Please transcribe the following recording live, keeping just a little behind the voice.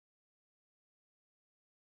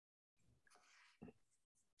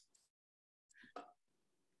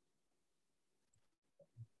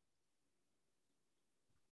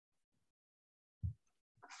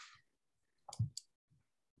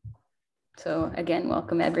So again,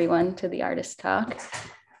 welcome everyone to the Artist Talk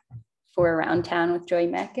for Around Town with Joy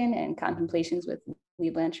Makon and Contemplations with Leigh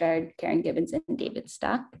Blanchard, Gibbons and David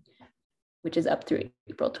Stock, which is up through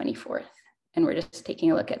April 24th. And we're just taking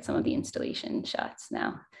a look at some of the installation shots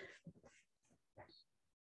now.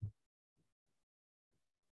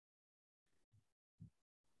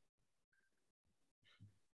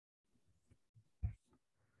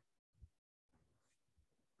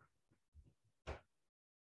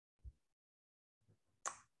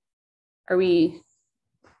 Are we,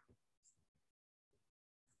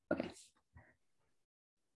 okay.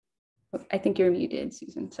 I think you're muted,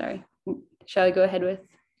 Susan, sorry. Shall I go ahead with?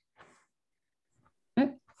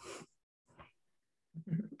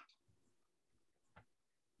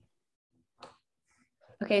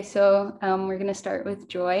 Okay, so we're gonna start with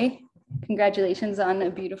Joy. Congratulations on a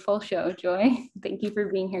beautiful show, Joy. Thank you for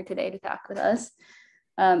being here today to talk with us.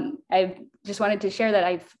 I just wanted to share that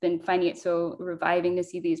I've been finding it so reviving to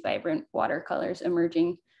see these vibrant watercolors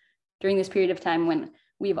emerging during this period of time when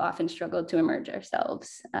we've often struggled to emerge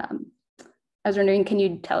ourselves. I was wondering, can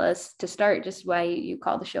you tell us to start just why you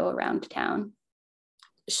call the show Around Town?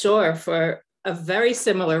 Sure, for a very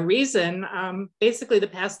similar reason. Basically the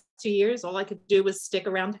past 2 years, all I could do was stick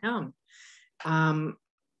around town.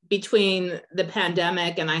 Between the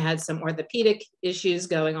pandemic and I had some orthopedic issues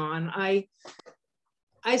going on,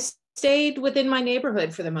 I stayed within my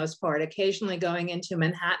neighborhood for the most part, occasionally going into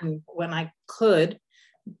Manhattan when I could,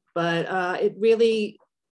 but it really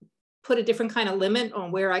put a different kind of limit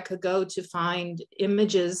on where I could go to find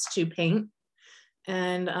images to paint.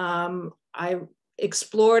 And I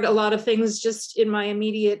explored a lot of things just in my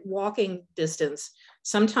immediate walking distance.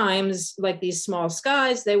 Sometimes like these small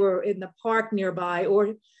skies, they were in the park nearby,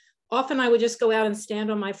 or often I would just go out and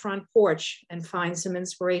stand on my front porch and find some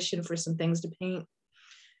inspiration for some things to paint.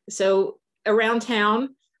 So around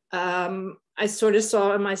town, I sort of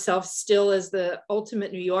saw myself still as the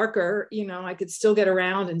ultimate New Yorker. You know, I could still get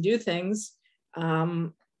around and do things.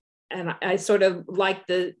 And I sort of liked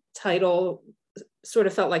the title, sort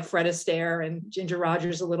of felt like Fred Astaire and Ginger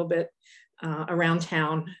Rogers a little bit, around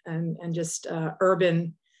town and just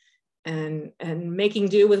urban and making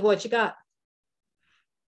do with what you got.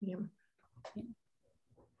 Yeah.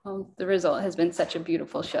 Well, the result has been such a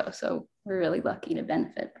beautiful show, so we're really lucky to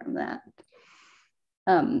benefit from that.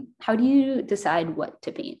 How do you decide what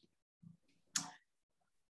to paint? I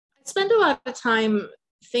spend a lot of time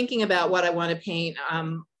thinking about what I want to paint.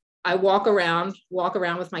 I walk around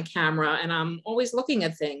with my camera, and I'm always looking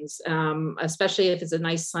at things, especially if it's a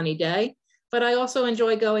nice sunny day. But I also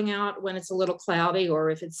enjoy going out when it's a little cloudy or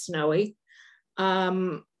if it's snowy.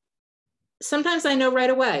 Sometimes I know right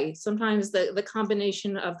away. Sometimes the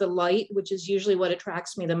combination of the light, which is usually what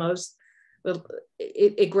attracts me the most,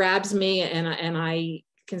 it grabs me and I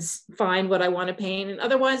can find what I want to paint. And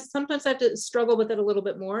otherwise, sometimes I have to struggle with it a little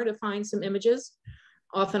bit more to find some images.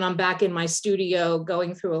 Often I'm back in my studio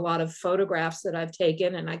going through a lot of photographs that I've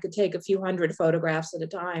taken, and I could take a few hundred photographs at a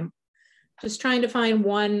time, just trying to find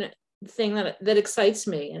one thing that excites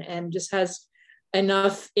me and just has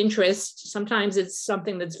enough interest. Sometimes it's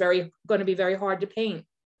something that's going to be very hard to paint.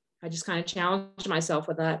 I just kind of challenge myself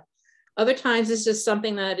with that. Other times it's just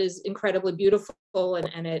something that is incredibly beautiful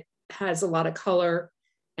and it has a lot of color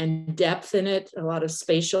and depth in it, a lot of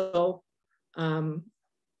spatial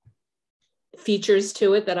features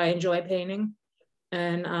to it that I enjoy painting.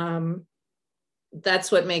 And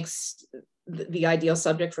that's what makes the ideal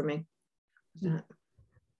subject for me.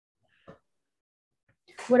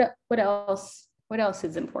 What else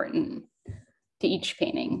is important to each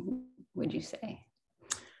painting, would you say?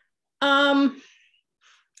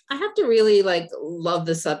 I have to really love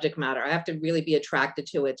the subject matter. I have to really be attracted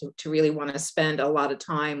to it to really want to spend a lot of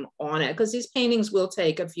time on it, because these paintings will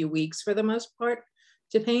take a few weeks for the most part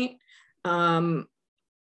to paint. I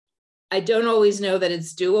don't always know that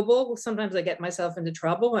it's doable. Sometimes I get myself into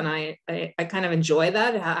trouble, and I kind of enjoy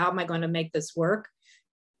that. How am I going to make this work?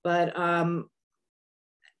 But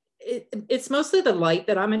it's mostly the light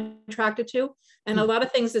that I'm attracted to. And a lot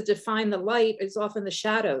of things that define the light is often the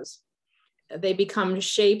shadows. They become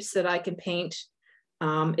shapes that I can paint.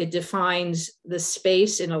 It defines the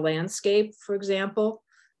space in a landscape, for example.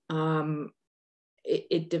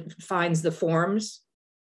 It defines the forms,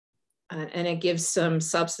 and it gives some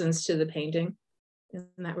substance to the painting in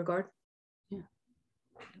that regard. Yeah.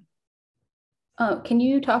 Can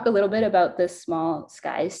you talk a little bit about this Small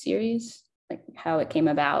Skies series, like how it came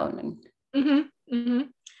about? I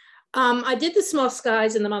did the Small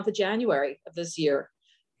Skies in the month of January of this year.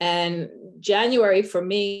 And January for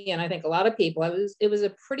me, and I think a lot of people, it was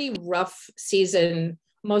a pretty rough season,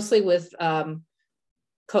 mostly with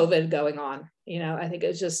COVID going on. I think it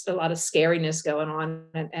was just a lot of scariness going on,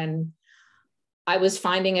 and I was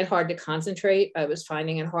finding it hard to concentrate. I was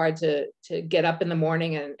finding it hard to get up in the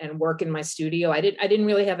morning and work in my studio. I didn't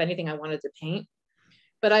really have anything I wanted to paint.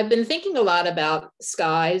 But I've been thinking a lot about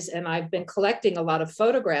skies, and I've been collecting a lot of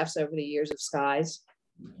photographs over the years of skies.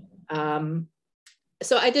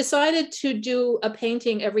 So I decided to do a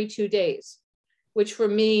painting every 2 days, which for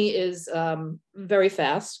me is very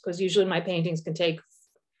fast, because usually my paintings can take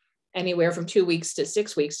anywhere from 2 weeks to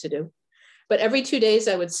 6 weeks to do. But every 2 days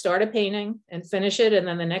I would start a painting and finish it. And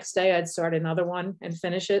then the next day I'd start another one and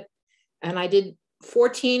finish it. And I did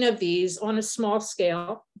 14 of these on a small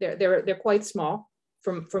scale. They're quite small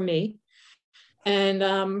for me. And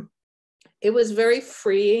it was very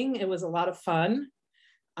freeing. It was a lot of fun.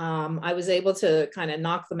 I was able to kind of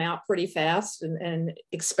knock them out pretty fast and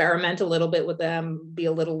experiment a little bit with them, be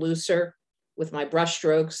a little looser with my brush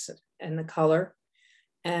strokes and the color.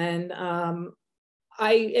 And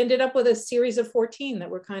I ended up with a series of 14 that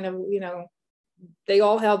were kind of, they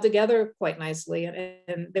all held together quite nicely,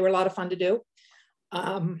 and they were a lot of fun to do.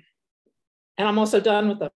 And I'm also done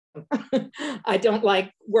with them. I don't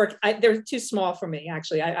like work. They're too small for me,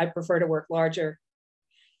 actually. I prefer to work larger.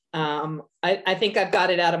 I think I've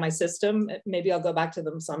got it out of my system. Maybe I'll go back to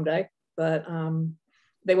them someday, but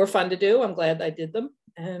they were fun to do. I'm glad I did them,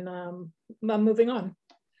 and I'm moving on.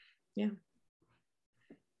 Yeah.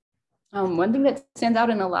 One thing that stands out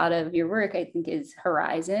in a lot of your work, I think, is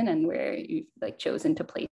horizon, and where you've chosen to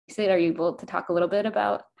place it. Are you able to talk a little bit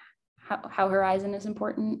about how horizon is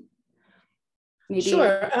important? Maybe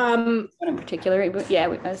sure. One in particular, but yeah, I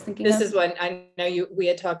was thinking this is one I know we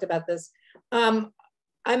had talked about this.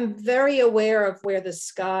 I'm very aware of where the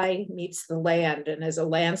sky meets the land, and as a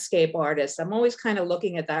landscape artist, I'm always kind of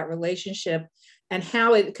looking at that relationship and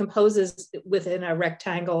how it composes within a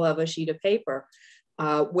rectangle of a sheet of paper.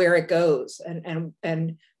 Where it goes,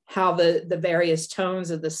 and how the various tones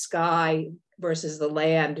of the sky versus the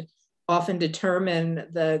land often determine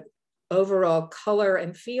the overall color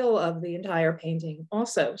and feel of the entire painting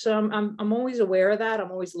also. So I'm always aware of that. I'm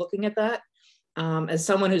always looking at that. As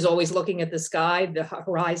someone who's always looking at the sky, the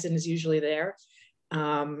horizon is usually there.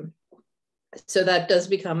 So that does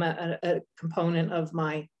become a component of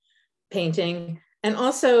my painting. And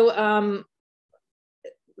also,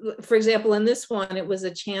 for example, in this one, it was a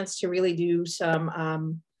chance to really do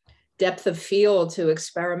some depth of field, to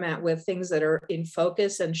experiment with things that are in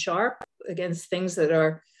focus and sharp against things that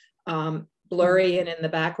are blurry and in the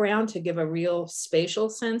background, to give a real spatial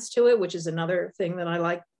sense to it, which is another thing that I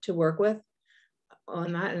like to work with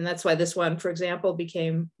on that. And that's why this one, for example,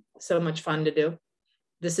 became so much fun to do.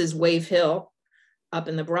 This is Wave Hill up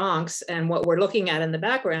in the Bronx. And what we're looking at in the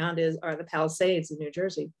background are the Palisades in New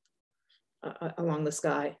Jersey. Along the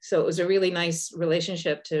sky. So it was a really nice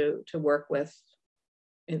relationship to work with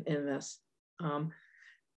in this.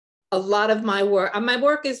 A lot of my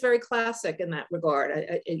work is very classic in that regard.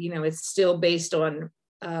 It's still based on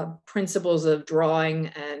principles of drawing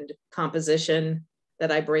and composition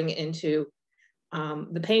that I bring into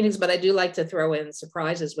the paintings, but I do like to throw in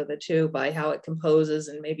surprises with it too, by how it composes,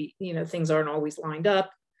 and maybe, things aren't always lined up,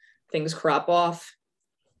 things crop off,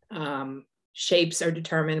 shapes are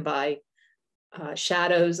determined by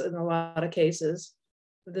shadows in a lot of cases.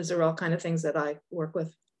 Those are all kind of things that I work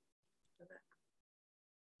with.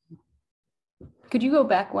 Could you go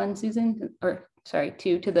back one, Susan,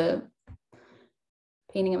 two, to the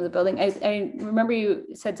painting of the building? I remember you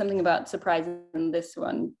said something about surprises in this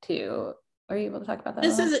one too. Are you able to talk about that?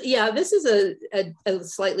 This is a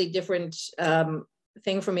slightly different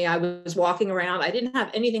thing for me. I was walking around. I didn't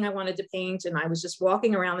have anything I wanted to paint, and I was just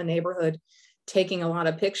walking around the neighborhood, taking a lot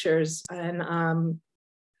of pictures, and I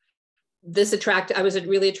was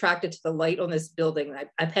really attracted to the light on this building.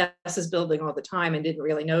 I pass this building all the time and didn't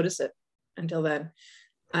really notice it until then.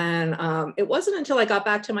 And it wasn't until I got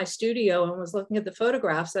back to my studio and was looking at the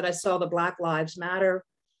photographs that I saw the Black Lives Matter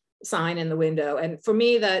sign in the window. And for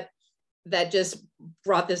me, that just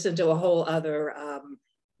brought this into a whole other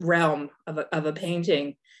realm of a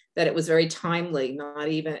painting, that it was very timely.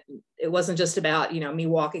 It wasn't just about, me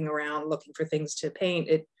walking around looking for things to paint.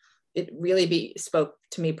 It really spoke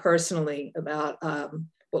to me personally about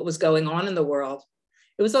what was going on in the world.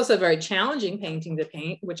 It was also a very challenging painting to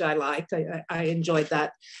paint, which I liked. I enjoyed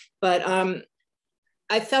that. But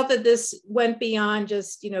I felt that this went beyond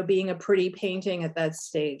just, being a pretty painting at that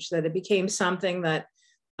stage, that it became something that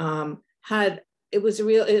it was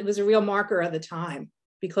a real marker of the time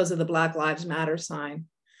because of the Black Lives Matter sign.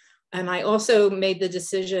 And I also made the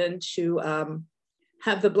decision to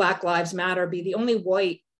have the Black Lives Matter be the only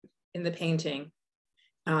white in the painting.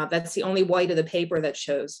 That's the only white of the paper that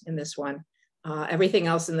shows in this one. Everything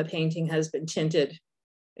else in the painting has been tinted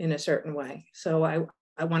in a certain way. So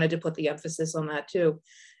I wanted to put the emphasis on that too.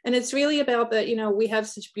 And it's really about that, you know, we have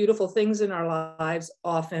such beautiful things in our lives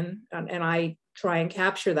often, and I try and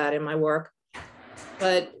capture that in my work.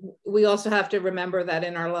 But we also have to remember that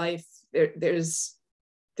in our life, there's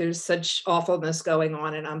such awfulness going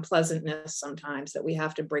on and unpleasantness sometimes that we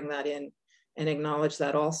have to bring that in and acknowledge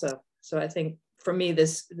that also. So I think for me,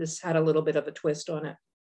 this had a little bit of a twist on it.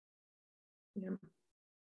 Yeah.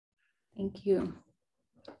 Thank you.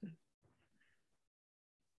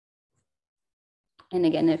 And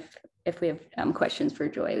again, if we have questions for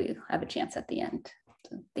Joy, we'll have a chance at the end.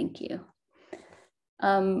 So thank you.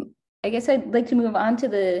 I guess I'd like to move on to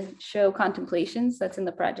the show Contemplations that's in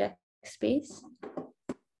the project space.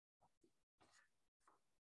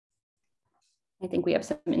 I think we have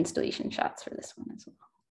some installation shots for this one as well.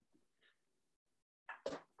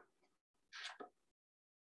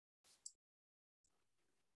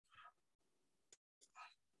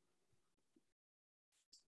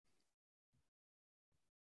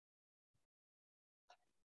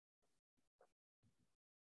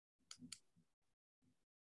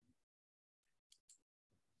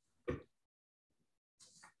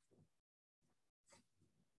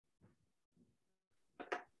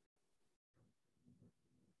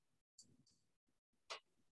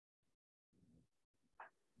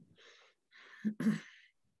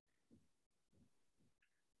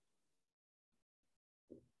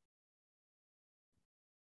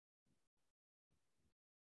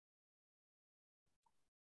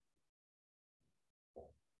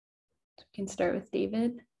 We can start with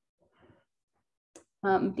David.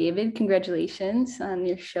 David, congratulations on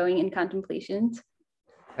your showing in Contemplations.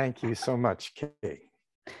 Thank you so much, Kay.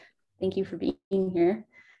 Thank you for being here.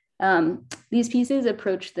 These pieces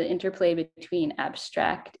approach the interplay between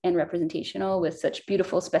abstract and representational with such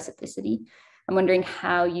beautiful specificity. I'm wondering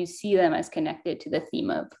how you see them as connected to the theme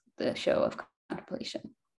of the show of Contemplation.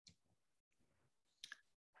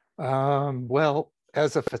 Well,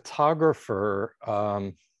 as a photographer,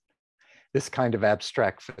 this kind of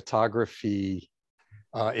abstract photography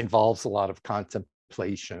involves a lot of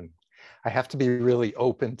contemplation. I have to be really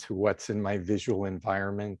open to what's in my visual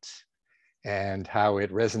environment and how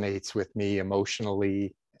it resonates with me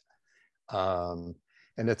emotionally. And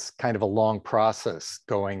it's kind of a long process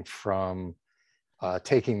going from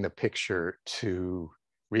taking the picture to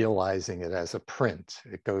realizing it as a print.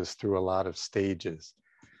 It goes through a lot of stages.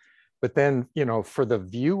 But then, you know, for the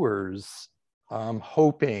viewers, I'm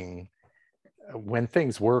hoping when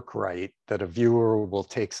things work right, that a viewer will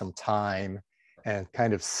take some time and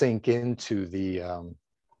kind of sink into the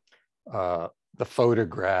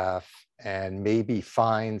photograph and maybe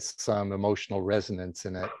find some emotional resonance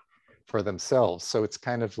in it for themselves. So it's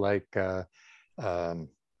kind of like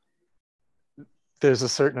there's a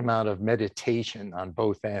certain amount of meditation on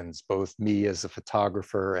both ends, both me as a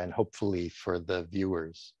photographer and hopefully for the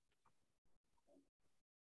viewers.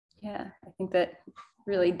 Yeah, I think that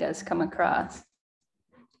really does come across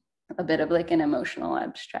a bit of like an emotional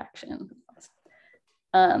abstraction.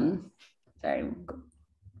 Sorry,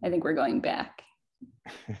 I think we're going back.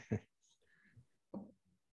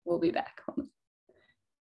 We'll be back.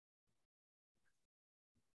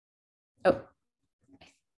 Oh.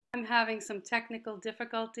 I'm having some technical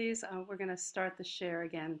difficulties. We're going to start the share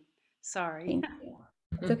again. Sorry. Thank you.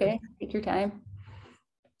 It's okay. Take your time.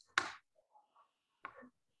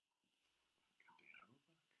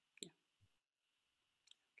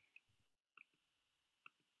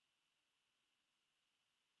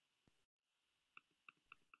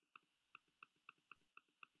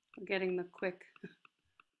 I'm getting the quick.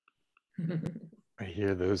 I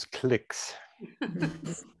hear those clicks.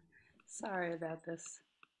 Sorry about this.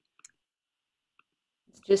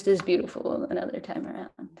 It's just as beautiful another time around.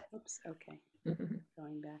 Oops, okay.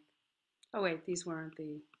 Going back. Oh wait, these weren't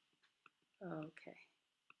the, okay.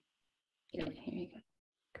 Yeah, here you go.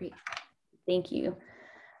 Great. Thank you.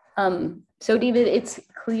 So David, it's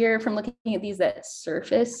clear from looking at these that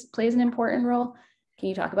surface plays an important role. Can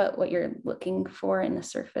you talk about what you're looking for in the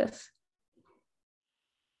surface?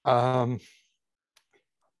 Well,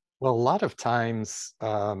 a lot of times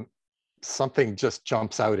something just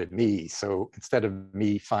jumps out at me. So instead of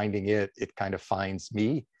me finding it, it kind of finds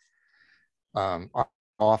me. I'm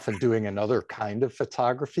often doing another kind of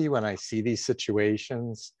photography when I see these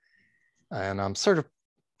situations. And I'm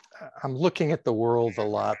looking at the world a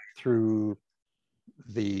lot through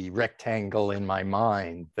the rectangle in my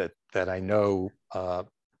mind that I know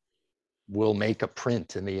will make a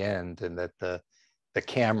print in the end, and that the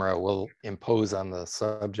camera will impose on the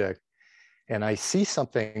subject. and I see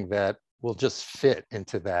something that will just fit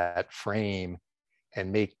into that frame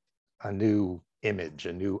and make a new image,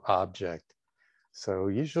 a new object. So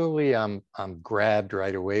usually I'm grabbed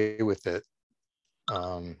right away with it.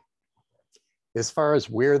 As far as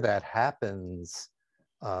where that happens,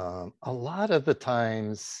 a lot of the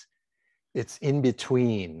times it's in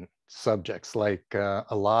between subjects. Like a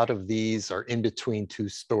lot of these are in between two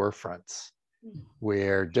storefronts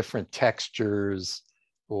where different textures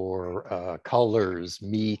or colors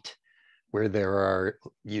meet, where there are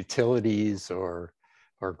utilities or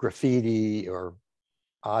graffiti or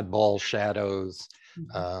oddball shadows.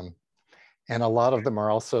 And a lot of them are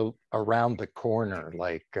also around the corner,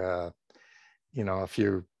 like, you know, if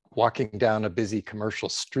you're walking down a busy commercial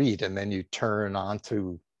street and then you turn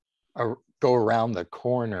onto, go around the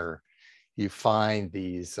corner, you find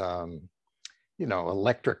these, you know,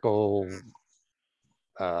 electrical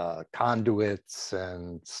conduits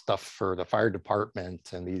and stuff for the fire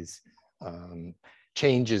department, and these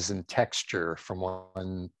changes in texture from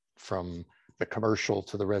the commercial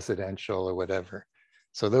to the residential or whatever.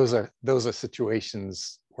 So those are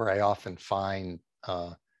situations where I often find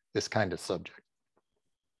this kind of subject.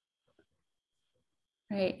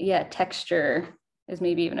 Right. Yeah. Texture is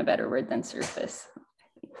maybe even a better word than surface.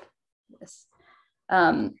 Yes.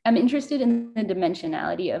 I'm interested in the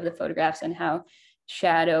dimensionality of the photographs and how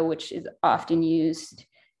shadow, which is often used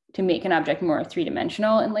to make an object more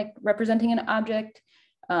three-dimensional and like representing an object,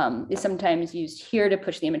 is sometimes used here to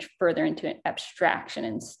push the image further into an abstraction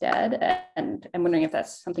instead. And I'm wondering if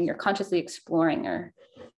that's something you're consciously exploring or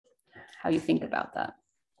how you think about that.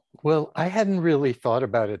 Well, I hadn't really thought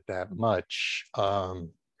about it that much.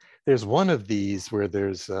 There's one of these where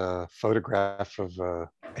there's a photograph of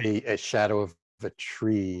a shadow of a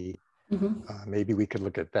tree. Maybe we could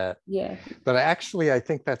look at that. Yeah. But actually, I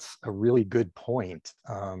think that's a really good point.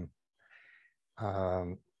 A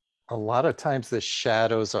lot of times the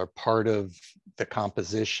shadows are part of the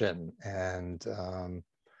composition and an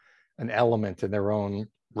element in their own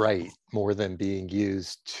right, more than being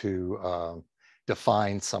used to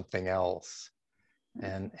define something else.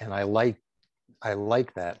 And I like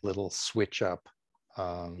that little switch up.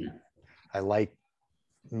 I like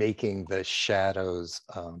making the shadows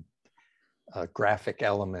a graphic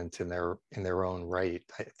element in their own right.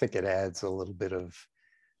 I think it adds a little bit of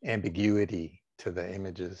ambiguity to the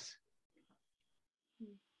images.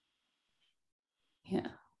 Yeah.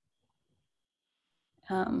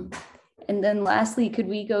 And then lastly, could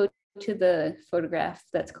we go to the photograph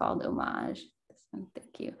that's called Homage?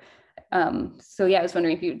 Thank you. So yeah, I was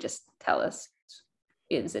wondering if you would just tell us,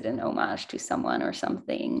 is it an homage to someone or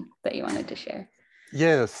something that you wanted to share?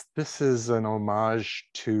 Yes, this is an homage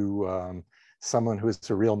to someone who is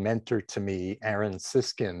a real mentor to me, Aaron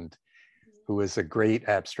Siskind, who is a great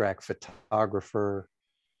abstract photographer,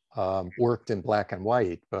 worked in black and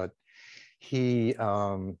white, but he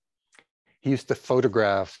used to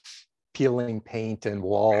photograph peeling paint and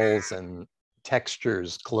walls and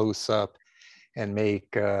textures close up and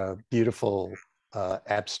make beautiful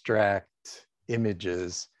abstract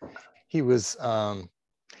images. He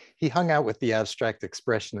hung out with the abstract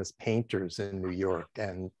expressionist painters in New York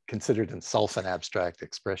and considered himself an abstract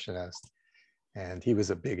expressionist. And he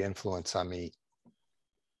was a big influence on me.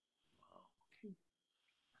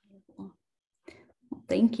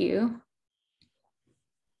 Thank you.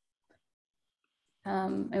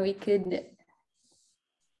 And we could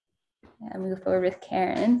move forward with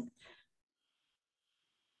Karen.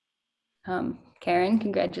 Karen,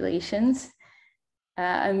 congratulations.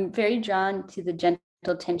 I'm very drawn to the gentle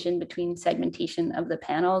tension between segmentation of the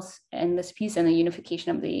panels in this piece and the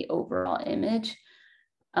unification of the overall image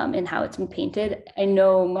and how it's been painted. I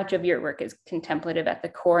know much of your work is contemplative at the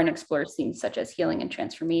core and explores themes such as healing and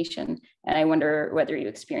transformation. And I wonder whether you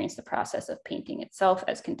experience the process of painting itself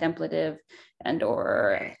as contemplative and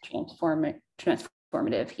or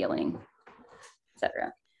transformative healing,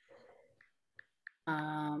 etc.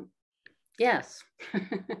 Yes,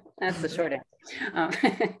 that's the short answer.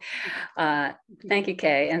 Thank you,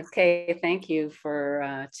 Kay. And Kay, thank you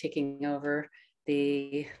for taking over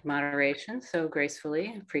the moderation so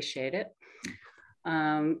gracefully. Appreciate it.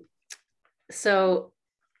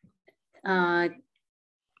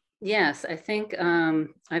 Yes, I think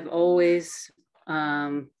I've always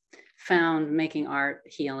found making art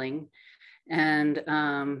healing, and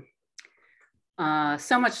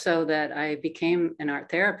so much so that I became an art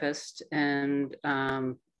therapist, and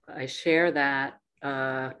I share that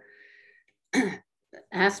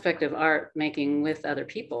aspect of art making with other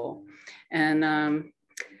people. And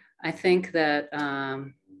I think that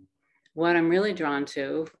what I'm really drawn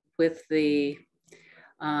to with the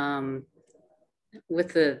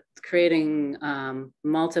with the creating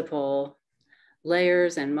multiple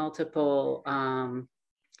layers and multiple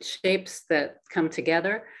shapes that come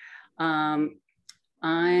together,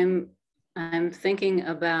 I'm thinking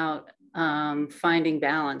about finding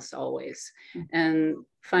balance always, and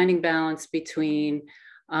finding balance between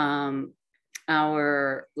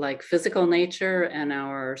our like physical nature and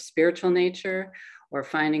our spiritual nature, or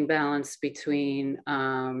finding balance between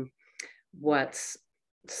what's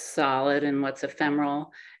solid and what's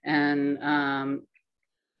ephemeral, and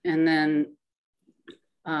then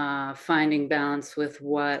finding balance with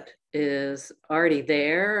what is already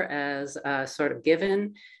there as sort of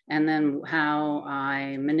given, and then how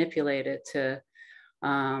I manipulate it to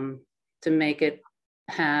make it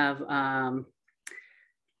have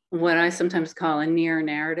what I sometimes call a near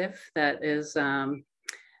narrative. That is,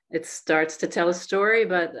 it starts to tell a story,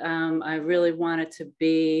 but I really want it to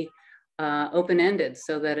be open-ended,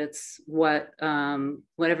 so that it's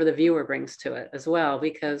whatever the viewer brings to it as well,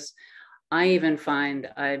 because I even find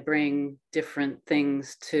I bring different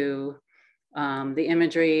things to the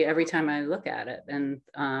imagery every time I look at it. And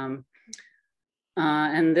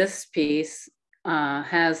this piece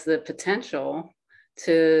has the potential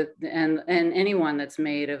to, and anyone that's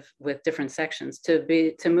made with different sections,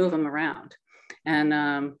 to move them around. And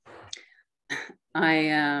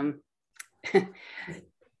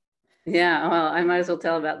yeah, well, I might as well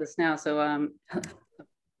tell about this now. So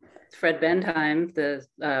Fred Bentheim, the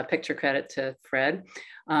picture credit to Fred,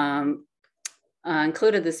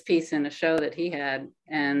 included this piece in a show that he had,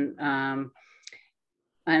 and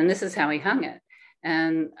this is how he hung it.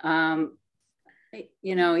 And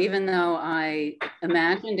you know, even though I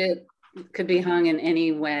imagined it could be hung in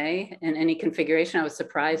any way, in any configuration, I was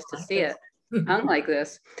surprised to see it hung like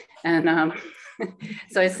this. And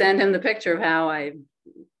so I sent him the picture of how I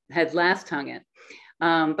had last hung it.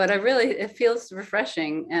 But it feels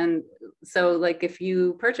refreshing. And so like, if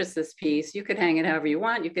you purchase this piece, you could hang it however you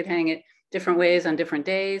want. You could hang it different ways on different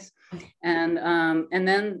days. And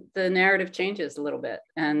then the narrative changes a little bit,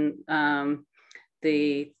 and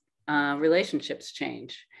the relationships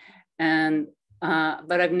change. And,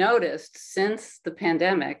 but I've noticed since the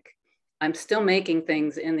pandemic, I'm still making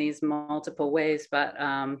things in these multiple ways, but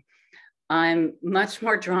I'm much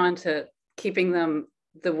more drawn to keeping them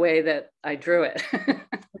the way that I drew it.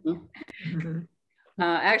 Mm-hmm.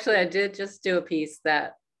 Actually, I did just do a piece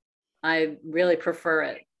that I really prefer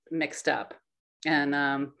it mixed up. And,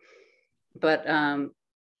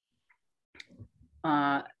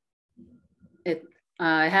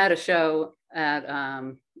 I had a show at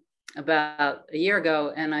about a year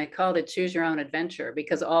ago, and I called it Choose Your Own Adventure,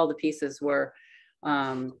 because all the pieces were,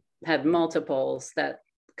 had multiples that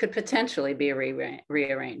could potentially be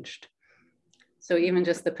rearranged. So even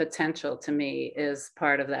just the potential to me is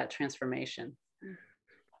part of that transformation.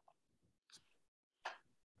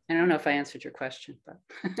 I don't know if I answered your question, but.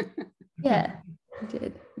 Yeah, you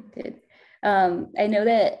did. I know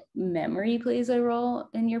that memory plays a role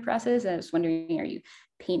in your process. I was wondering, are you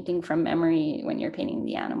painting from memory when you're painting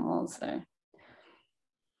the animals? Or?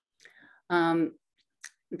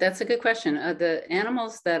 That's a good question. The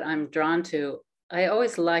animals that I'm drawn to, I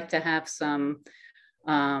always like to have some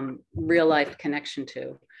real life connection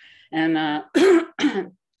to. And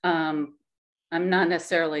I'm not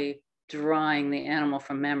necessarily drawing the animal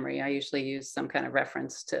from memory. I usually use some kind of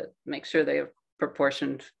reference to make sure they are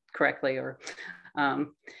proportioned correctly, or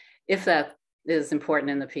if that is important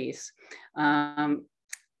in the piece.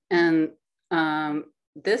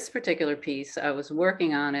 This particular piece, I was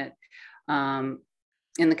working on it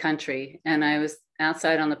in the country, and I was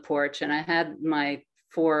outside on the porch, and I had my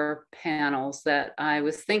 4 panels that I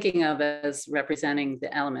was thinking of as representing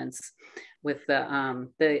the elements, with and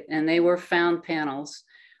they were found panels,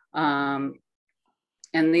 and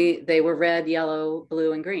they were red, yellow,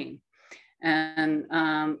 blue, and green. And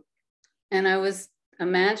I was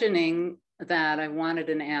imagining that I wanted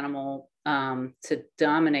an animal to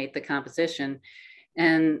dominate the composition,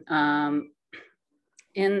 and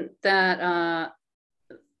in that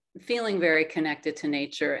feeling very connected to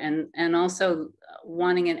nature, and also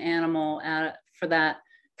wanting an animal for that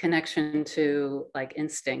connection to like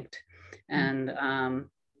instinct and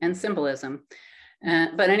symbolism.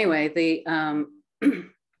 But anyway,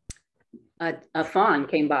 a fawn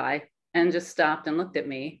came by and just stopped and looked at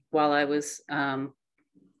me while I was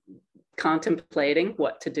contemplating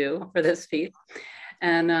what to do for this piece.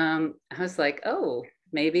 And I was like, oh,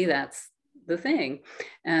 maybe that's the thing.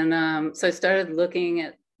 And so I started looking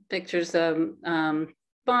at pictures of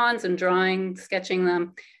fawns and sketching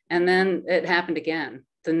them. And then it happened again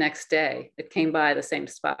the next day. It came by the same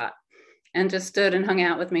spot. and just stood and hung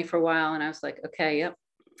out with me for a while. And I was like, okay, yep,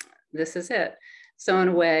 this is it. So in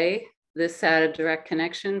a way, this had a direct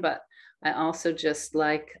connection, but I also just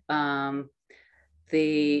like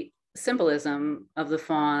the symbolism of the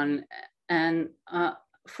fawn, and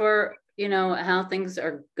for, you know, how things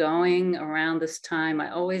are going around this time.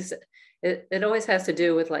 It always has to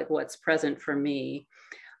do with like what's present for me,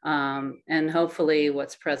 and hopefully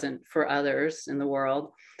what's present for others in the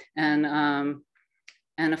world. And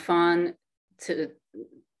a fawn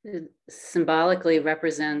symbolically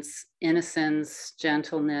represents innocence,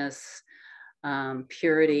 gentleness,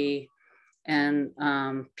 purity, and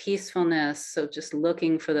peacefulness. So just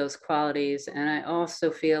looking for those qualities. And I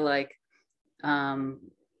also feel like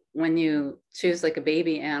when you choose like a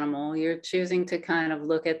baby animal, you're choosing to kind of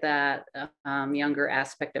look at that younger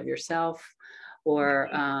aspect of yourself, or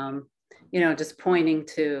you know, just pointing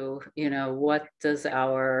to, you know, what does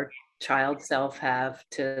our child self have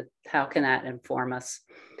to, how can that inform us?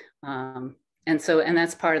 And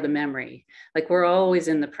that's part of the memory. Like, we're always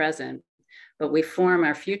in the present, but we form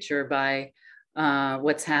our future by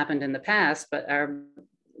what's happened in the past, but our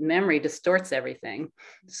memory distorts everything.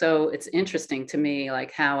 So it's interesting to me,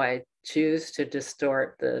 like how I choose to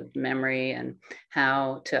distort the memory, and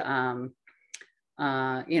how to,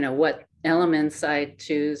 you know, what elements I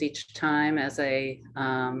choose each time as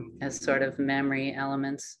sort of memory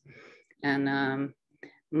elements. And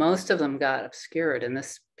most of them got obscured in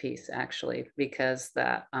this piece, actually, because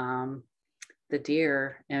that the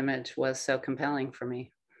deer image was so compelling for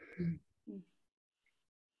me.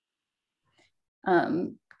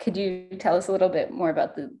 Could you tell us a little bit more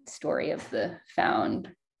about the story of the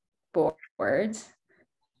found boards?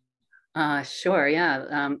 Sure,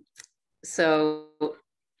 yeah. So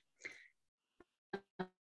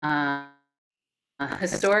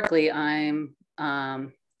historically, I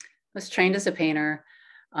was trained as a painter.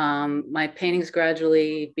 My paintings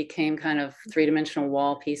gradually became kind of three-dimensional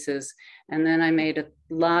wall pieces. And then I made a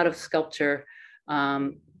lot of sculpture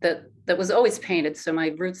that was always painted. So my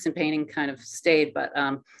roots in painting kind of stayed, but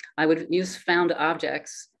I would use found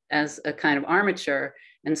objects as a kind of armature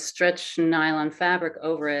and stretch nylon fabric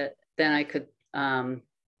over it. Then I could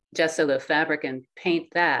gesso the fabric and paint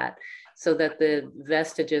that, so that the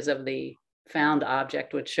vestiges of the found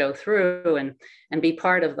object would show through and be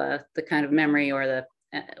part of the kind of memory, or the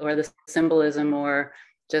symbolism, or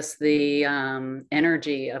just the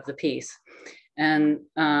energy of the piece. And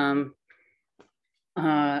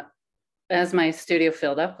as my studio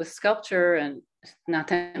filled up with sculpture, and not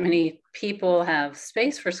that many people have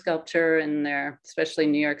space for sculpture in their, especially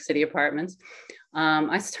New York City apartments,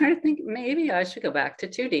 I started thinking maybe I should go back to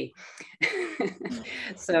 2D.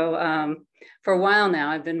 So for a while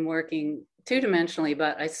now, I've been working two-dimensionally,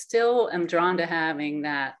 but I still am drawn to having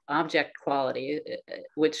that object quality,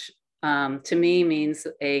 which to me means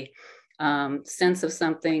a sense of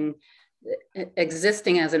something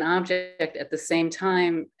existing as an object at the same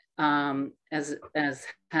time as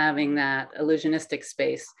having that illusionistic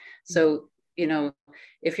space. So, you know,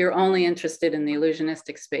 if you're only interested in the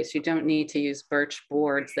illusionistic space, you don't need to use birch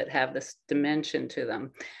boards that have this dimension to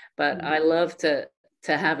them. But I love to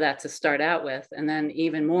have that to start out with. And then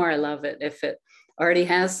even more, I love it if it already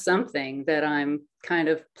has something that I'm kind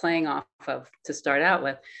of playing off of to start out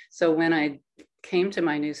with. So when I came to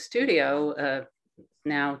my new studio,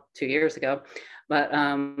 now 2 years ago, but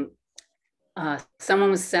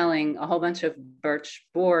someone was selling a whole bunch of birch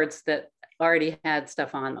boards that already had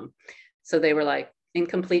stuff on them. So they were like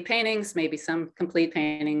incomplete paintings, maybe some complete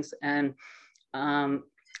paintings. And so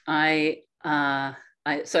I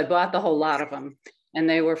bought the whole lot of them, and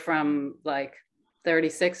they were from like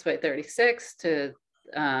 36 by 36 to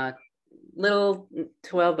little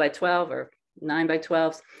 12 by 12 or 9 by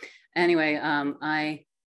 12s. Anyway, I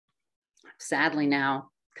sadly now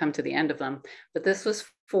come to the end of them, but this was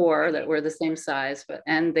 4 that were the same size,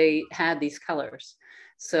 and they had these colors.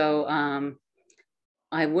 So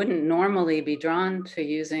I wouldn't normally be drawn to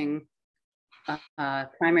using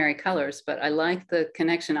primary colors, but I like the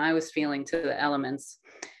connection I was feeling to the elements.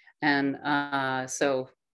 And so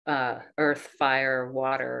earth, fire,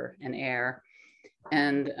 water, and air.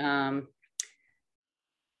 And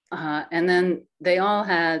then they all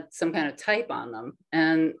had some kind of type on them.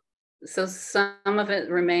 And so some of it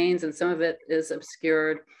remains and some of it is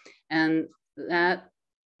obscured. And that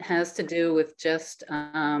has to do with just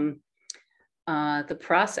the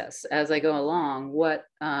process as I go along, what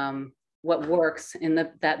works in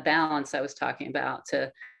that balance I was talking about.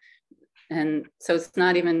 And so it's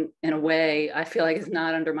not even, in a way, I feel like it's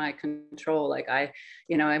not under my control. Like I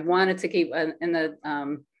wanted to keep in the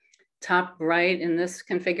top right in this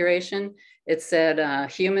configuration, it said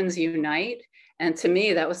humans unite. And to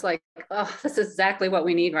me, that was like, oh, this is exactly what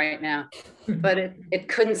we need right now. But it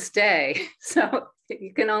couldn't stay. So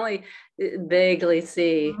you can only vaguely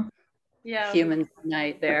see humans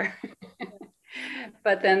unite there.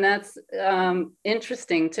 But then that's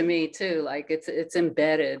interesting to me too. Like it's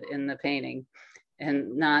embedded in the painting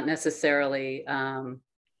and not necessarily,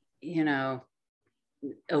 you know,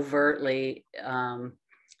 overtly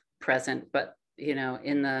present, but you know,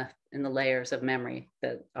 in the layers of memory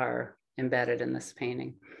that are embedded in this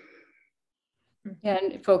painting. Yeah,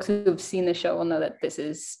 and folks who've seen the show will know that this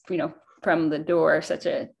is, you know, from the door, such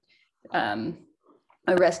a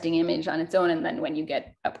arresting image on its own. And then when you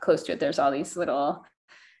get up close to it, there's all these little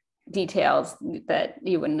details that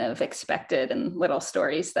you wouldn't have expected and little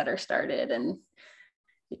stories that are started and,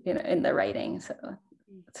 you know, in the writing. So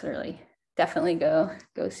it's really definitely go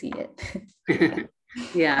see it.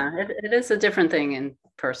 Yeah, it is a different thing in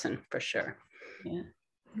person for sure. Yeah.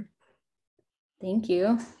 Thank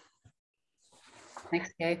you. Thanks,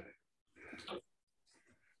 Kay.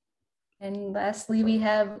 And lastly, we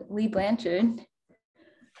have Leigh Blanchard.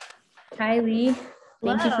 Hi, Leigh.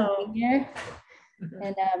 Thank you for being here.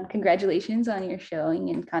 And congratulations on your showing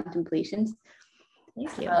in Contemplations.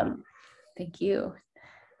 Thank you. Thank you.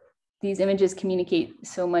 These images communicate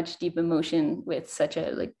so much deep emotion with such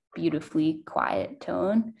a like beautifully quiet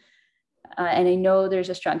tone. And I know there's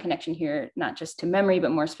a strong connection here, not just to memory,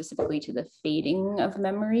 but more specifically to the fading of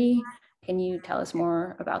memory. Can you tell us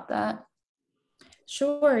more about that?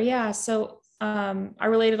 Sure, yeah. So I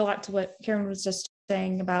related a lot to what Karen was just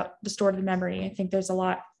saying about distorted memory. I think there's a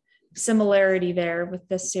lot of similarity there with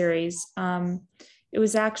this series. It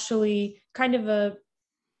was actually kind of a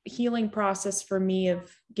healing process for me of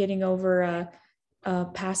getting over a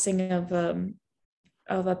passing of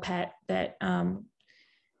a pet, that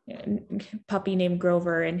puppy named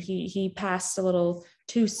Grover, and he passed a little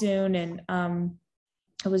too soon, and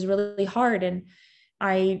it was really hard. And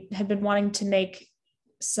I had been wanting to make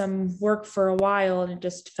some work for a while, and it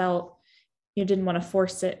just felt, you didn't want to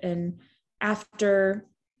force it. And after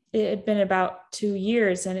it had been about 2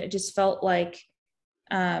 years, and it just felt like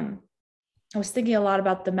I was thinking a lot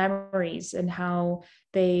about the memories and how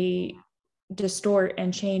they distort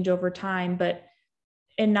and change over time, but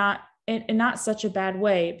in not such a bad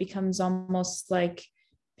way. It becomes almost like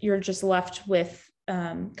you're just left with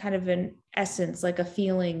kind of an essence, like a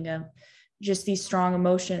feeling of just these strong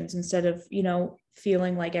emotions, instead of, you know,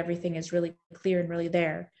 feeling like everything is really clear and really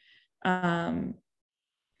there.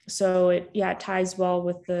 So it ties well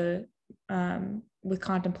with the with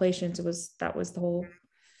Contemplations. That was the whole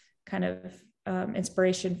kind of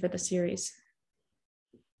inspiration for the series.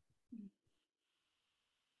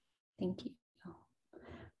 Thank you.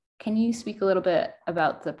 Can you speak a little bit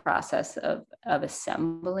about the process of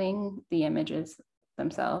assembling the images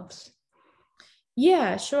themselves?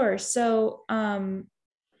 Yeah, sure. So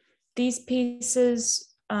these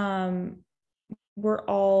pieces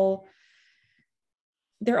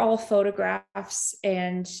they're all photographs,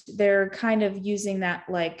 and they're kind of using that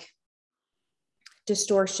like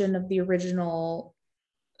distortion of the original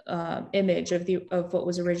image of what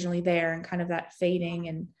was originally there, and kind of that fading,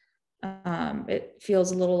 and it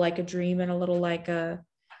feels a little like a dream and a little like a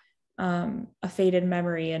faded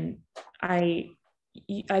memory. And I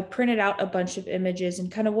printed out a bunch of images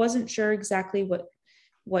and kind of wasn't sure exactly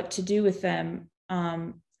what to do with them.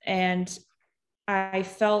 And I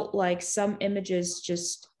felt like some images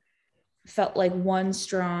just felt like one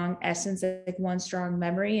strong essence, like one strong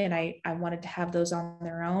memory, and I wanted to have those on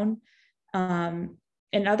their own. And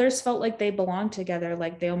others felt like they belonged together,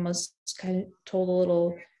 like they almost kind of told a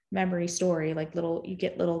little memory story, like you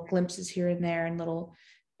get little glimpses here and there,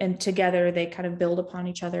 and together they kind of build upon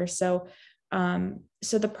each other. So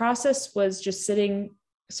the process was just sitting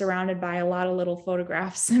surrounded by a lot of little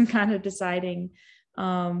photographs and kind of deciding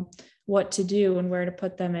what to do and where to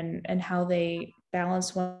put them, and how they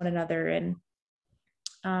balance one another. And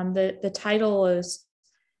the title is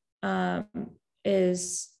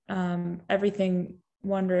Everything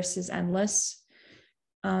Wondrous is Endless.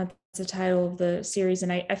 It's the title of the series,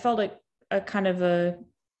 and I felt a kind of a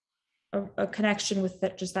connection with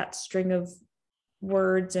that, just that string of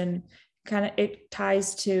words, and kind of it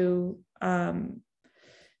ties to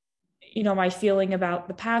you know, my feeling about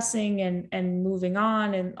the passing and moving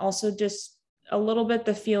on, and also just a little bit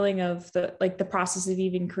the feeling of the process of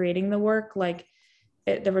even creating the work. Like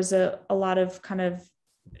there was a lot of kind of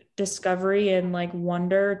discovery and like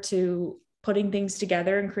wonder to putting things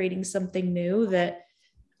together and creating something new, that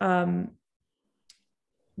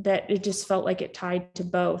that it just felt like it tied to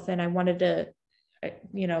both. And I wanted to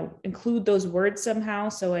you know, include those words somehow.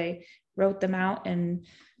 So I wrote them out and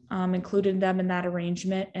included them in that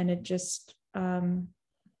arrangement, and it just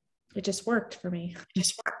worked for me.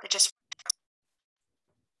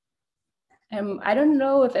 I don't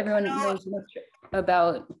know if everyone knows much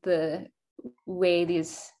about the way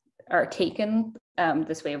these are taken,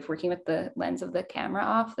 this way of working with the lens of the camera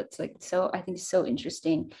off. That's like I think so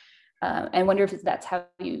interesting. I wonder if that's how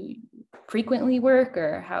you frequently work,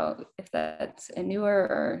 or if that's a newer,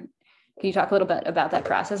 or can you talk a little bit about that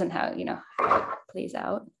process and how, how it plays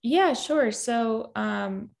out? Yeah, sure. So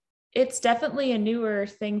it's definitely a newer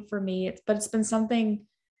thing for me, but it's been something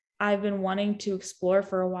I've been wanting to explore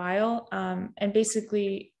for a while. And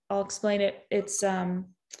basically, I'll explain it. It's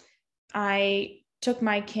I took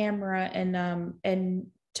my camera and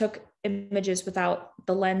took images without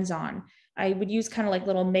the lens on. I would use kind of like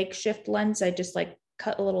little makeshift lens. I just like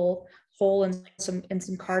cut a little hole in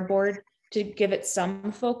some cardboard to give it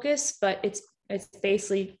some focus, but it's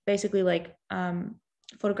basically like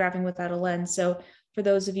photographing without a lens. So for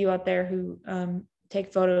those of you out there who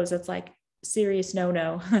take photos, it's like serious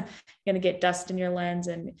no-no. You're gonna get dust in your lens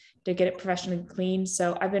and to get it professionally cleaned.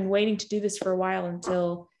 So I've been waiting to do this for a while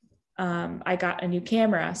until I got a new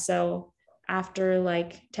camera. So after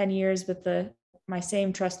like 10 years with my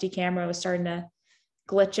same trusty camera, I was starting to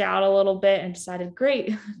glitch out a little bit and decided,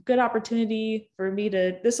 great, good opportunity for me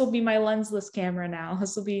this will be my lensless camera now.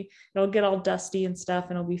 It'll get all dusty and stuff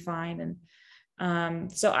and it'll be fine.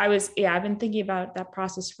 And so I've been thinking about that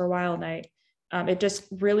process for a while, and it just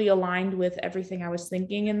really aligned with everything I was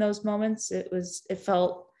thinking in those moments. It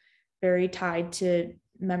felt very tied to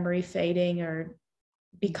memory fading or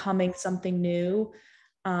becoming something new.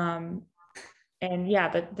 And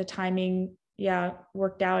yeah, the timing,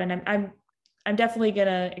 worked out. And I'm definitely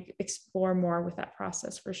gonna explore more with that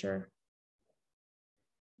process for sure.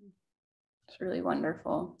 It's really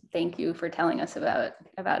wonderful. Thank you for telling us about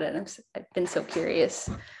it. I've been so curious.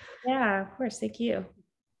 Yeah, of course. Thank you.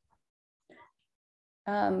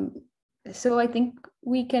 So I think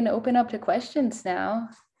we can open up to questions now.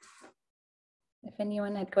 If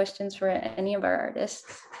anyone had questions for any of our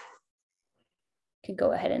artists, you could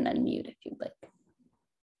go ahead and unmute if you'd like.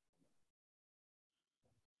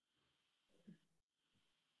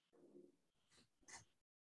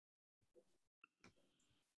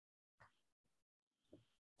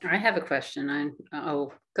 I have a question.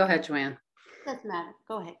 Go ahead, Joanne. Doesn't matter.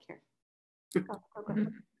 Go ahead, Karen. Go.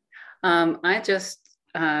 I just,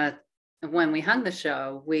 when we hung the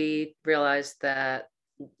show, we realized that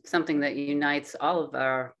something that unites all of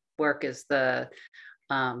our work is the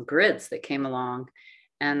grids that came along.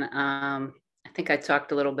 And I think I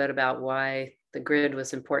talked a little bit about why the grid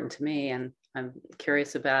was important to me, and I'm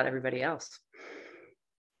curious about everybody else.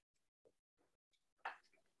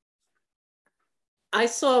 I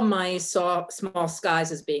saw my small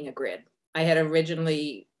skies as being a grid. I had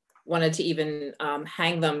originally wanted to even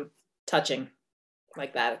hang them touching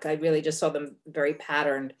like that. I really just saw them very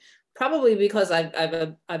patterned, probably because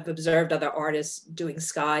I've observed other artists doing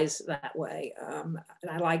skies that way. And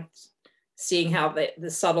I liked seeing how the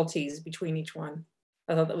subtleties between each one.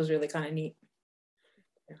 I thought that was really kind of neat.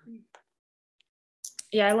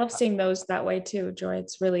 Yeah, I love seeing those that way too, Joy.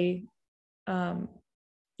 It's really,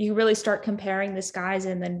 you really start comparing the skies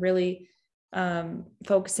and then really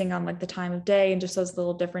focusing on like the time of day and just those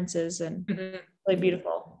little differences, and really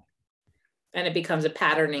beautiful. And it becomes a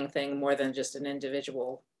patterning thing more than just an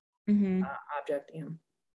individual object.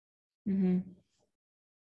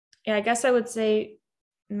 Yeah, I guess I would say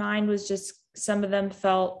mine was just, some of them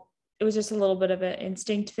felt, it was just a little bit of an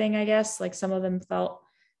instinct thing, I guess. Like some of them felt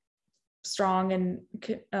strong and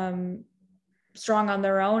strong on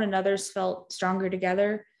their own, and others felt stronger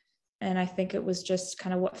together. And I think it was just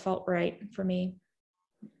kind of what felt right for me.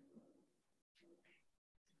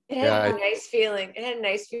 It had a nice feeling. It had a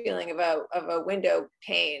nice feeling of a window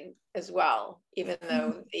pane as well, even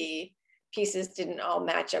though the pieces didn't all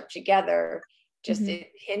match up together. Just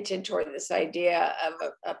it hinted toward this idea of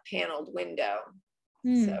a paneled window.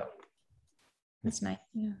 So that's nice.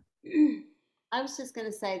 Yeah. I was just going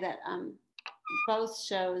to say that both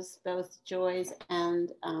shows, both Joy's and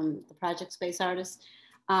the Project Space Artists,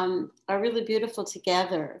 are really beautiful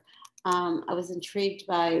together. I was intrigued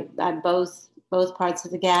by both parts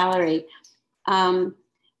of the gallery.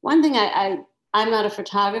 One thing I'm not a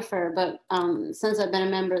photographer, but since I've been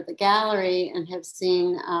a member of the gallery and have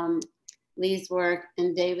seen Leigh's work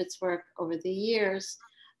and David's work over the years,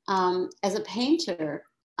 as a painter,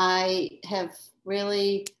 I have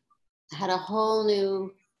really had a whole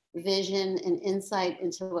new vision and insight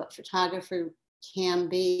into what photography can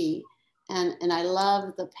be. and I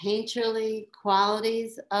love the painterly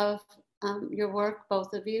qualities of your work,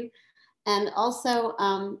 both of you. And also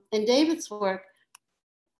in David's work,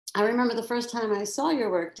 I remember the first time I saw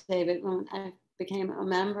your work, David, when I became a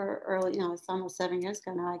member early, it's almost 7 years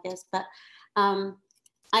ago now, I guess. But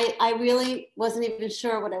I really wasn't even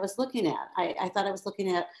sure what I was looking at. I thought I was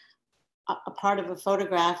looking at a part of a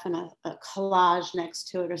photograph and a collage next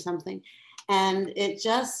to it or something. And it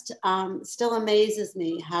just still amazes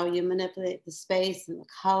me how you manipulate the space and the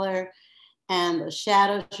color and the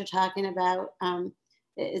shadows you're talking about.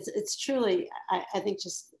 It's truly, I think,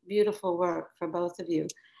 just beautiful work for both of you.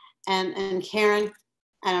 And Karen,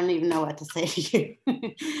 I don't even know what to say to you.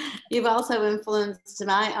 You've also influenced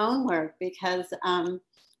my own work because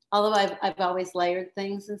although I've always layered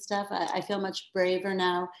things and stuff, I feel much braver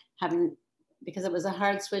now because it was a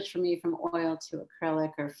hard switch for me from oil to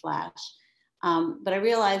acrylic or flash. But I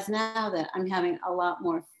realize now that I'm having a lot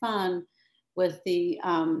more fun with the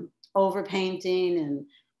overpainting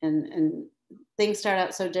and things start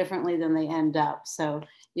out so differently than they end up. So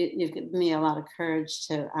you've given me a lot of courage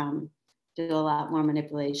to do a lot more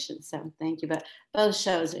manipulation. So thank you. But both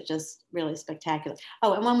shows are just really spectacular.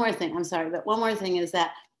 Oh, and one more thing, I'm sorry, but one more thing is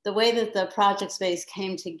that the way that the project space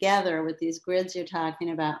came together with these grids you're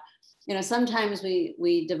talking about, sometimes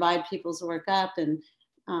we divide people's work up and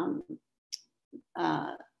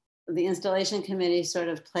the installation committee sort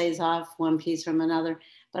of plays off one piece from another.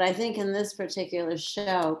 But I think in this particular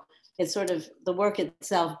show, it's sort of the work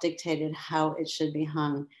itself dictated how it should be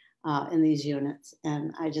hung in these units.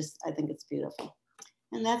 And I think it's beautiful.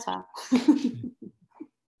 And that's all.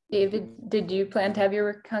 David, did you plan to have your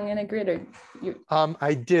work hung in a grid or you?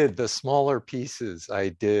 I did, the smaller pieces I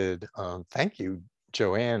did. Thank you,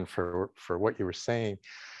 Joanne, for what you were saying.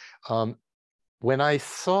 When I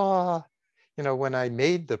saw, when I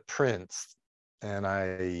made the prints and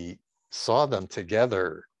I saw them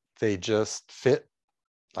together, they just fit.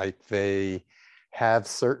 Like they have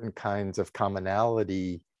certain kinds of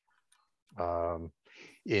commonality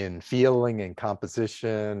in feeling and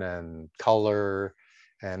composition and color.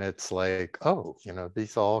 And it's like, oh,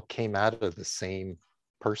 these all came out of the same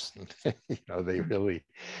person. They really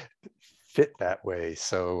fit that way.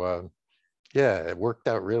 So yeah, it worked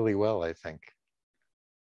out really well, I think.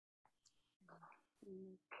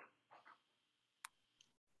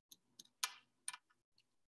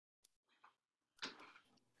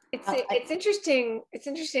 It's interesting. It's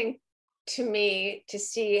interesting to me to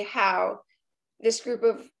see how this group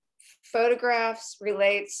of photographs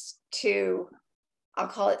relates to, I'll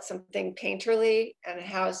call it something painterly, and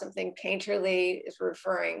how something painterly is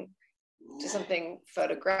referring to something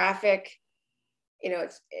photographic.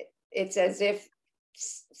 It's as if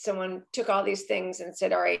someone took all these things and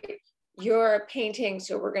said, all right, you're a painting,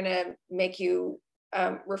 so we're going to make you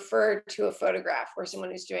refer to a photograph, or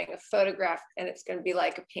someone who's doing a photograph and it's going to be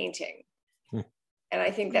like a painting. And I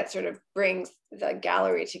think that sort of brings the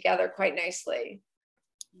gallery together quite nicely.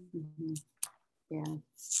 Mm-hmm. Yeah,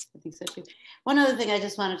 I think so too. One other thing I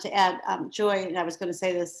just wanted to add, Joy, and I was going to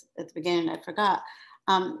say this at the beginning, I forgot.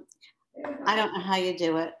 I don't know how you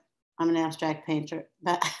do it. I'm an abstract painter,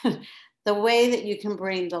 but the way that you can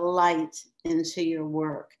bring the light into your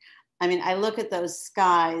work. I mean, I look at those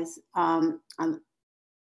skies on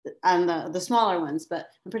the smaller ones, but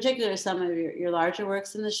in particular, some of your larger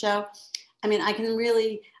works in the show. I mean, I can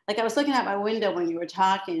really, like I was looking out my window when you were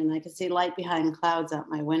talking and I could see light behind clouds out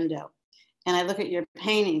my window. And I look at your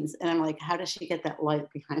paintings and I'm like, how does she get that light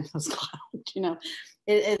behind those clouds?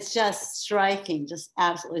 It's just striking, just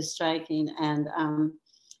absolutely striking. And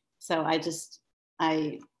so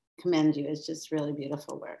I commend you. It's just really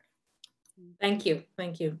beautiful work. Thank you.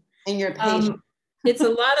 Thank you. And your patience. It's a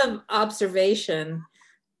lot of observation.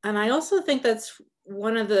 And I also think that's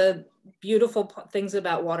one of the beautiful things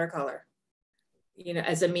about watercolor,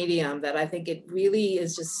 as a medium, that I think it really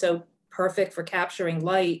is just so perfect for capturing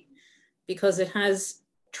light, because it has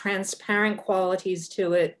transparent qualities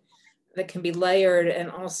to it that can be layered.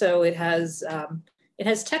 And also it has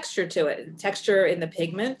texture to it, texture in the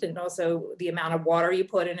pigment, and also the amount of water you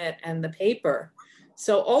put in it and the paper.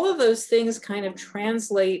 So all of those things kind of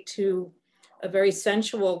translate to a very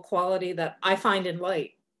sensual quality that I find in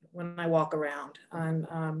light when I walk around.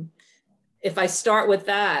 And if I start with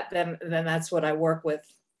that, then that's what I work with,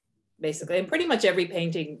 basically. And pretty much every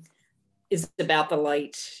painting is about the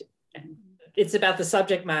light. It's about the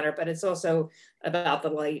subject matter, but it's also about the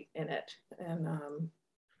light in it. And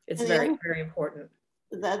it's very, very important.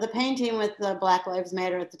 The painting with the Black Lives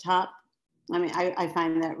Matter at the top, I mean, I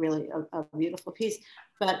find that really a beautiful piece.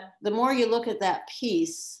 But the more you look at that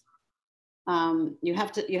piece, you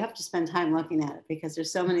have to spend time looking at it, because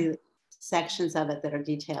there's so many sections of it that are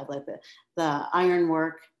detailed, like the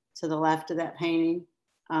ironwork to the left of that painting.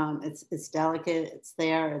 It's delicate, it's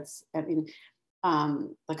there. It's, I mean,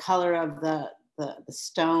 the color of the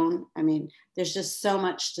stone. I mean, there's just so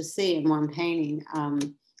much to see in one painting.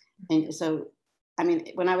 And so, I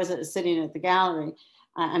mean, when I was sitting at the gallery,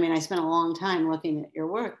 I mean, I spent a long time looking at your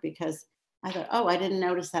work because I thought, oh, I didn't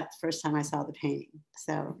notice that the first time I saw the painting.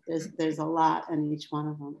 So there's a lot in each one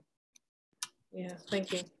of them. Yeah,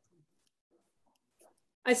 thank you.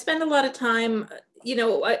 I spend a lot of time, you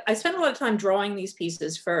know, I spend a lot of time drawing these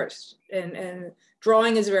pieces first, and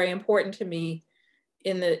drawing is very important to me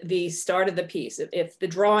in the start of the piece. If the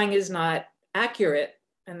drawing is not accurate,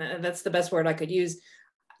 and that's the best word I could use,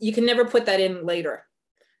 you can never put that in later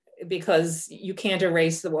because you can't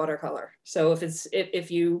erase the watercolor. So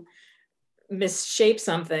if you misshape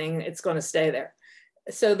something, it's going to stay there.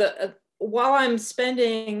 So while I'm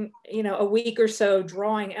spending, you know, a week or so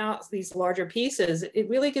drawing out these larger pieces, it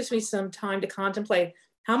really gives me some time to contemplate,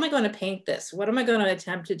 how am I going to paint this? What am I going to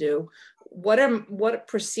attempt to do? What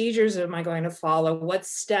procedures am I going to follow? What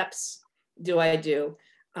steps do I do?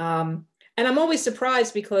 And I'm always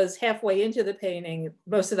surprised because halfway into the painting,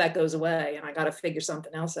 most of that goes away and I got to figure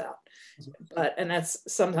something else out. And that's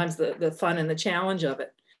sometimes the fun and the challenge of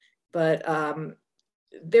it. But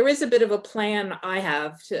there is a bit of a plan I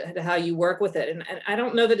have to how you work with it. And I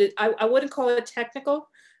don't know that I wouldn't call it technical.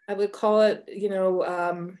 I would call it, you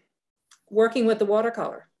know, working with the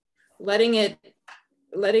watercolor, letting it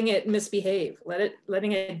misbehave,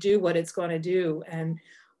 letting it do what it's going to do. And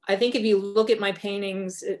I think if you look at my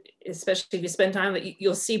paintings, especially if you spend time,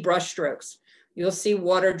 you'll see brush strokes, you'll see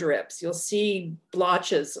water drips, you'll see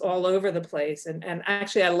blotches all over the place. And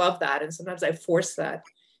actually I love that. And sometimes I force that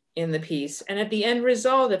in the piece. And at the end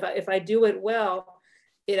result, if I do it well,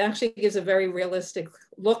 it actually gives a very realistic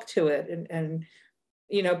look to it. And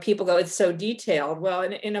you know, people go, it's so detailed. Well,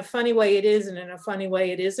 in a funny way it is, and in a funny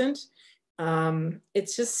way it isn't.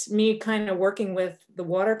 It's just me kind of working with the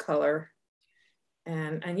watercolor,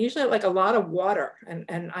 and usually like a lot of water,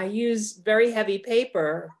 and I use very heavy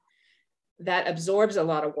paper that absorbs a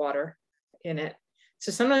lot of water in it.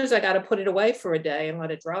 So sometimes I got to put it away for a day and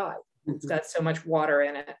let it dry. It's got so much water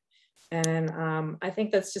in it. And I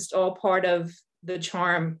think that's just all part of the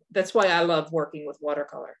charm. That's why I love working with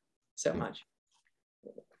watercolor so much.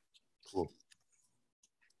 Cool.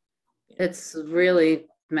 It's really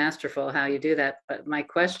masterful how you do that. But my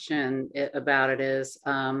question about it is,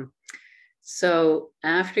 so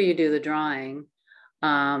after you do the drawing,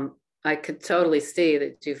 I could totally see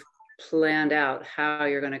that you've planned out how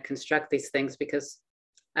you're going to construct these things, because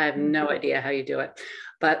I have no idea how you do it.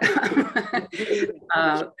 But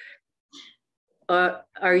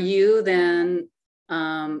are you then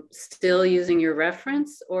still using your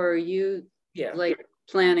reference, or are you like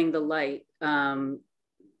planning the light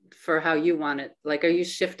for how you want it? Like, are you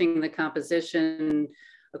shifting the composition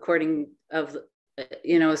according of,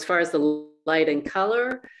 you know, as far as the light and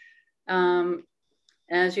color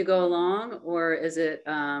as you go along, or is it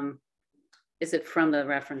from the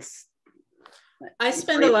reference? I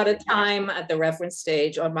spend a lot of time at the reference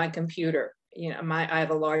stage on my computer. You know, I have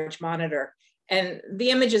a large monitor, and the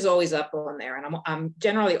image is always up on there, and I'm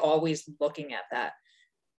generally always looking at that.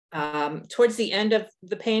 Towards the end of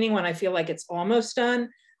the painting, when I feel like it's almost done,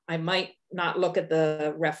 I might not look at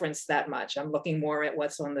the reference that much. I'm looking more at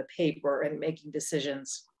what's on the paper and making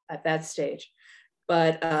decisions at that stage.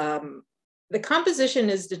 But the composition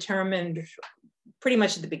is determined pretty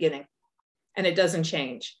much at the beginning, and it doesn't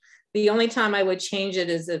change. The only time I would change it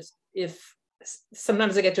is if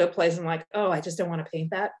sometimes I get to a place and I'm like, oh, I just don't want to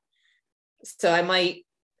paint that. So I might,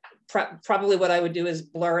 probably what I would do is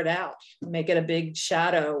blur it out, make it a big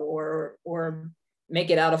shadow, or make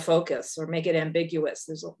it out of focus, or make it ambiguous.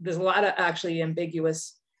 There's a lot of actually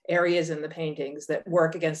ambiguous areas in the paintings that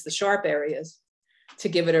work against the sharp areas to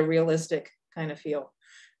give it a realistic kind of feel.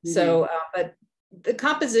 Mm-hmm. So, but the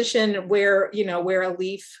composition where a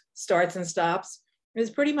leaf starts and stops is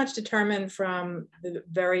pretty much determined from the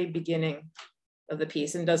very beginning of the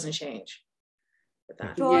piece and doesn't change.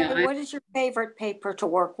 Joy, what is your favorite paper to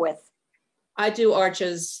work with? I do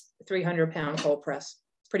Arches 300-pound cold press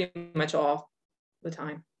pretty much all the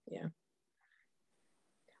time. Yeah.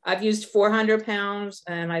 I've used 400 pounds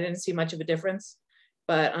and I didn't see much of a difference.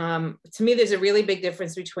 But to me, there's a really big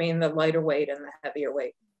difference between the lighter weight and the heavier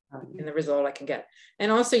weight in the result I can get. And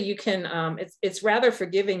also you can, it's rather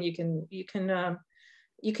forgiving. You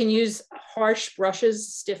can use harsh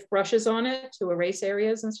brushes, stiff brushes on it to erase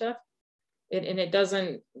areas and stuff. And it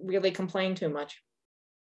doesn't really complain too much.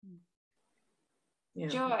 Yeah.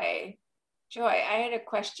 Joy, I had a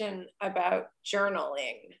question about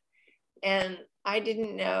journaling. And I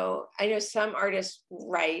didn't know, I know some artists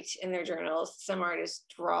write in their journals, some artists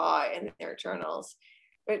draw in their journals,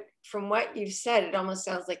 but from what you've said, it almost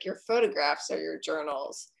sounds like your photographs are your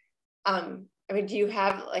journals. I mean, do you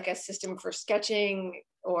have like a system for sketching,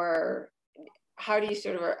 or how do you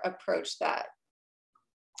sort of approach that?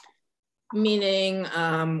 Meaning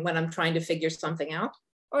when I'm trying to figure something out?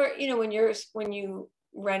 Or, you know, when you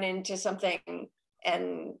run into something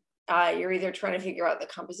and you're either trying to figure out the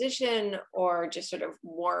composition or just sort of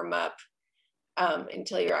warm up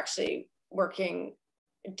until you're actually working.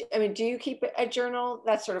 I mean, do you keep a journal?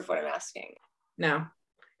 That's sort of what I'm asking. No,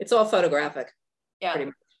 it's all photographic. Yeah. Pretty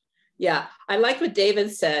much. Yeah, I like what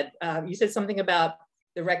David said. You said something about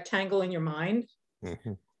the rectangle in your mind.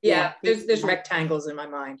 Mm-hmm. Yeah, there's rectangles in my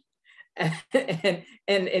mind. and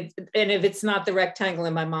if it's not the rectangle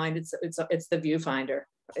in my mind, it's the viewfinder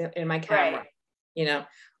in my camera. Right. You know,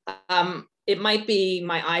 it might be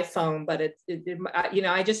my iPhone, but you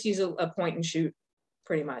know, I just use a point and shoot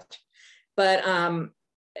pretty much. But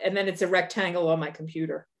and then it's a rectangle on my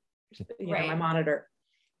computer, you know, my monitor.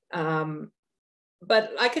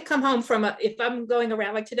 But I could come home from if I'm going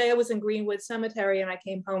around, like today I was in Greenwood Cemetery and I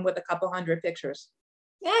came home with a couple hundred pictures.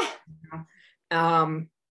 Yeah. And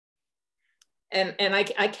I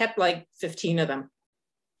kept like 15 of them.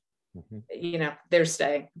 Mm-hmm. You know, they're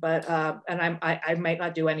staying, but and I might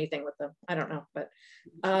not do anything with them. I don't know, but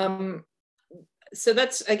so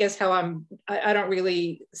that's, I guess, how I don't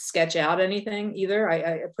really sketch out anything either.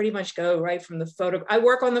 I pretty much go right from the photo. I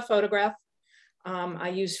work on the photograph. I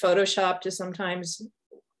use Photoshop to sometimes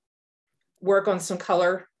work on some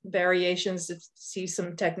color variations to see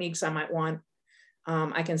some techniques I might want.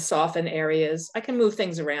 I can soften areas. I can move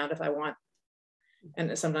things around if I want.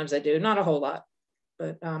 And sometimes I do, not a whole lot,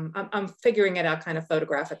 but I'm figuring it out kind of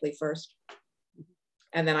photographically first.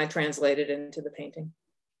 And then I translate it into the painting.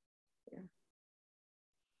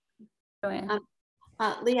 Yeah.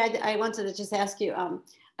 Leigh, I wanted to just ask you,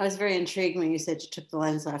 I was very intrigued when you said you took the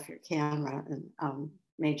lens off your camera and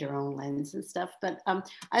made your own lens and stuff. But I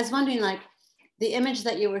was wondering, like, the image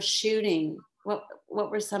that you were shooting, what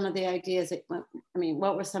were some of the ideas?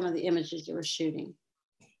 What were some of the images you were shooting?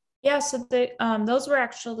 Yeah, so those were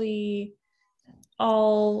actually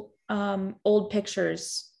all old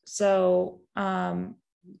pictures. So,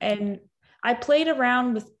 and I played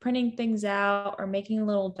around with printing things out or making a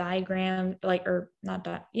little diagram, I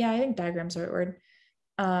think diagrams are the right word.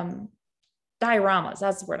 Dioramas,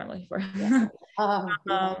 that's the word I'm looking for. Yeah.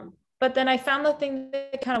 But then I found the thing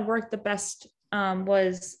that kind of worked the best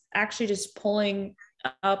was actually just pulling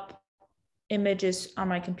up images on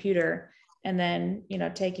my computer and then, you know,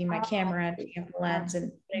 taking my camera and taking the lens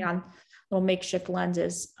and putting on little makeshift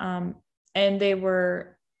lenses. And they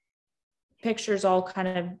were pictures all kind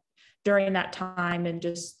of during that time, and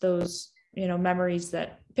just those, you know,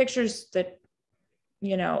 pictures that,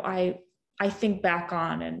 you know, I think back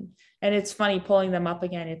on, and it's funny pulling them up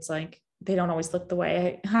again. It's like, they don't always look the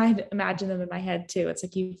way I imagine them in my head too. It's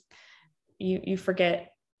like you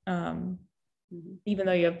forget, even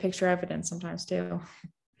though you have picture evidence sometimes too.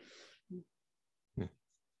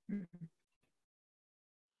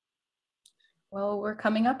 Well, we're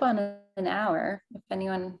coming up on an hour. If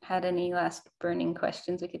anyone had any last burning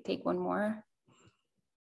questions, we could take one more. I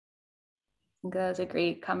think that was a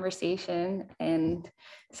great conversation and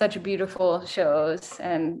such beautiful shows,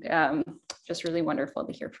 and just really wonderful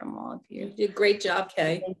to hear from all of you. You did a great job,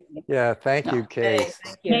 Kay. Yeah, thank you, Kay.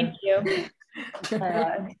 Thank you.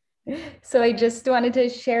 So I just wanted to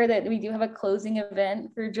share that we do have a closing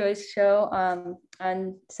event for Joy's show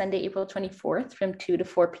on Sunday, April 24th from 2 to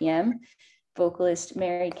 4 p.m. Vocalist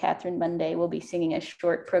Mary Catherine Monday will be singing a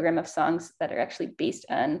short program of songs that are actually based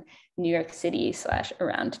on New York City /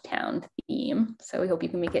 around town theme. So we hope you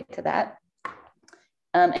can make it to that.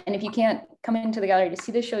 And if you can't come into the gallery to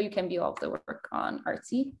see the show, you can view all of the work on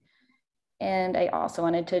Artsy. And I also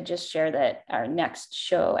wanted to just share that our next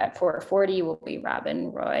show at 4:40 will be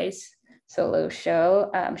Robin Roy's solo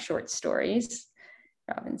show, Short Stories.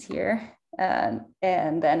 Robin's here. And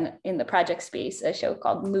then in the project space, a show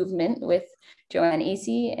called Movement with Joanne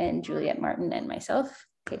Acey and Juliet Martin and myself,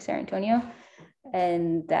 Kay San Antonio.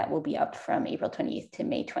 And that will be up from April 28th to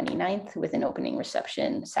May 29th with an opening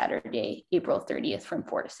reception Saturday, April 30th from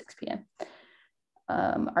 4 to 6 p.m.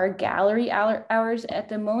 Our gallery hours at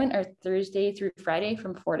the moment are Thursday through Friday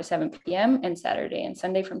from 4 to 7 p.m. and Saturday and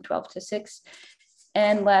Sunday from 12 to 6.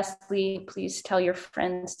 And lastly, please tell your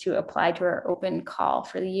friends to apply to our open call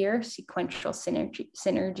for the year, Sequential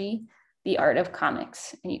Synergy, the Art of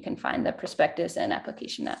Comics. And you can find the prospectus and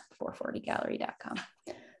application at 440gallery.com.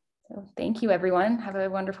 So thank you, everyone. Have a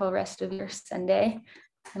wonderful rest of your Sunday.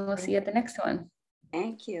 And we'll see you at the next one.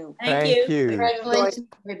 Thank you. Thank you. Congratulations,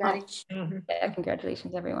 everybody. Yeah,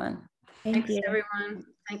 congratulations, everyone. Thanks, everyone.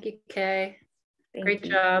 Thank you, Kay. Thank Great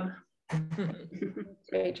you. job.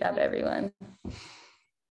 Great job, everyone.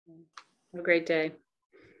 Have a great day.